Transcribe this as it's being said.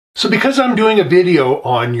So because I'm doing a video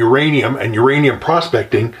on uranium and uranium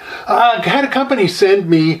prospecting, I had a company send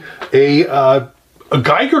me a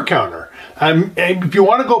Geiger counter. And if you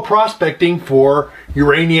want to go prospecting for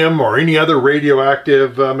uranium or any other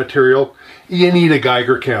radioactive material, you need a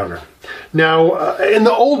Geiger counter. Now, in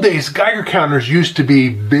the old days, Geiger counters used to be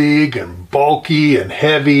big and bulky and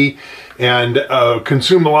heavy and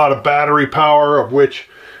consume a lot of battery power, of which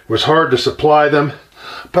was hard to supply them.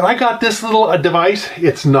 But I got this little device.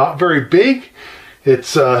 It's not very big.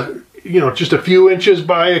 It's just a few inches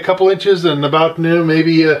by a couple inches and about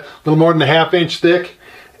maybe a little more than a ½ inch thick.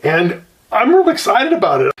 And I'm real excited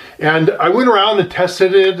about it. And I went around and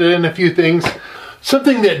tested it in a few things.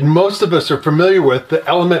 Something that most of us are familiar with, the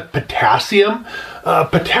element potassium.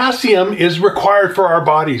 Potassium is required for our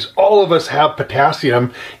bodies. All of us have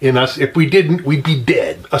potassium in us. If we didn't, we'd be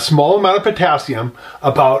dead. A small amount of potassium,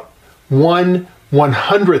 about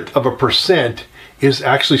 1/100% is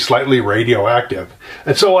actually slightly radioactive.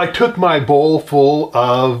 And so I took my bowl full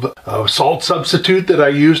of salt substitute that I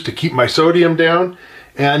used to keep my sodium down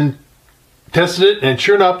and tested it, and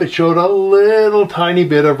sure enough, it showed a little tiny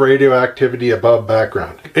bit of radioactivity above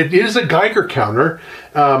background. It is a Geiger counter.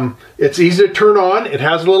 It's easy to turn on. It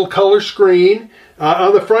has a little color screen.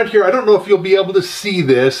 On the front here, I don't know if you'll be able to see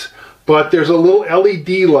this, but there's a little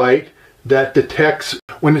LED light that detects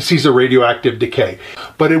when it sees a radioactive decay.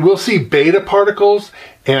 But it will see beta particles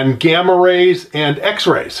and gamma rays and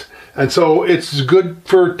X-rays. And so it's good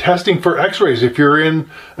for testing for X-rays. If you're in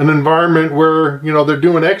an environment where, they're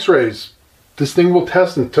doing X-rays, this thing will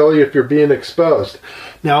test and tell you if you're being exposed.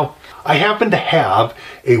 Now, I happen to have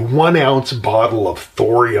a 1 ounce bottle of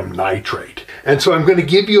thorium nitrate. And so I'm going to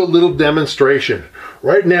give you a little demonstration.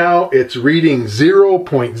 Right now, it's reading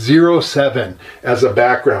 0.07 as a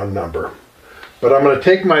background number. But I'm going to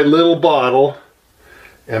take my little bottle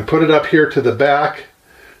and put it up here to the back,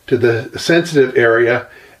 to the sensitive area.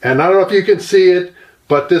 And I don't know if you can see it,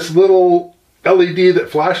 but this little LED that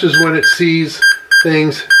flashes when it sees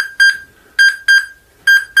things.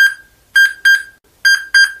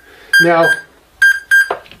 Now,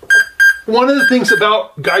 one of the things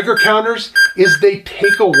about Geiger counters is they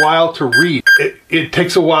take a while to read. It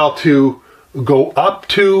takes a while to go up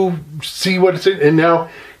to see what it's in, and now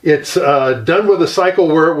it's done with a cycle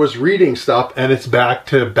where it was reading stuff and it's back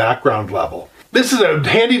to background level. This is a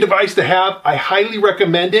handy device to have. I highly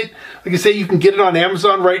recommend it. Like I say, you can get it on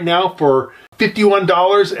Amazon right now for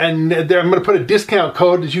 $51, and I'm going to put a discount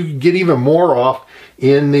code that you can get even more off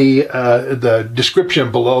in the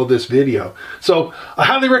description below this video. So I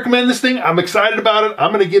highly recommend this thing. I'm excited about it.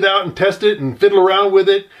 I'm going to get out and test it and fiddle around with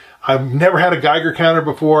it. I've never had a Geiger counter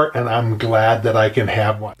before, and I'm glad that I can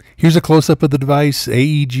have one. Here's a close-up of the device,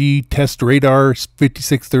 AEG Test Radar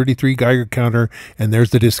 5633 Geiger counter, and there's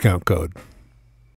the discount code.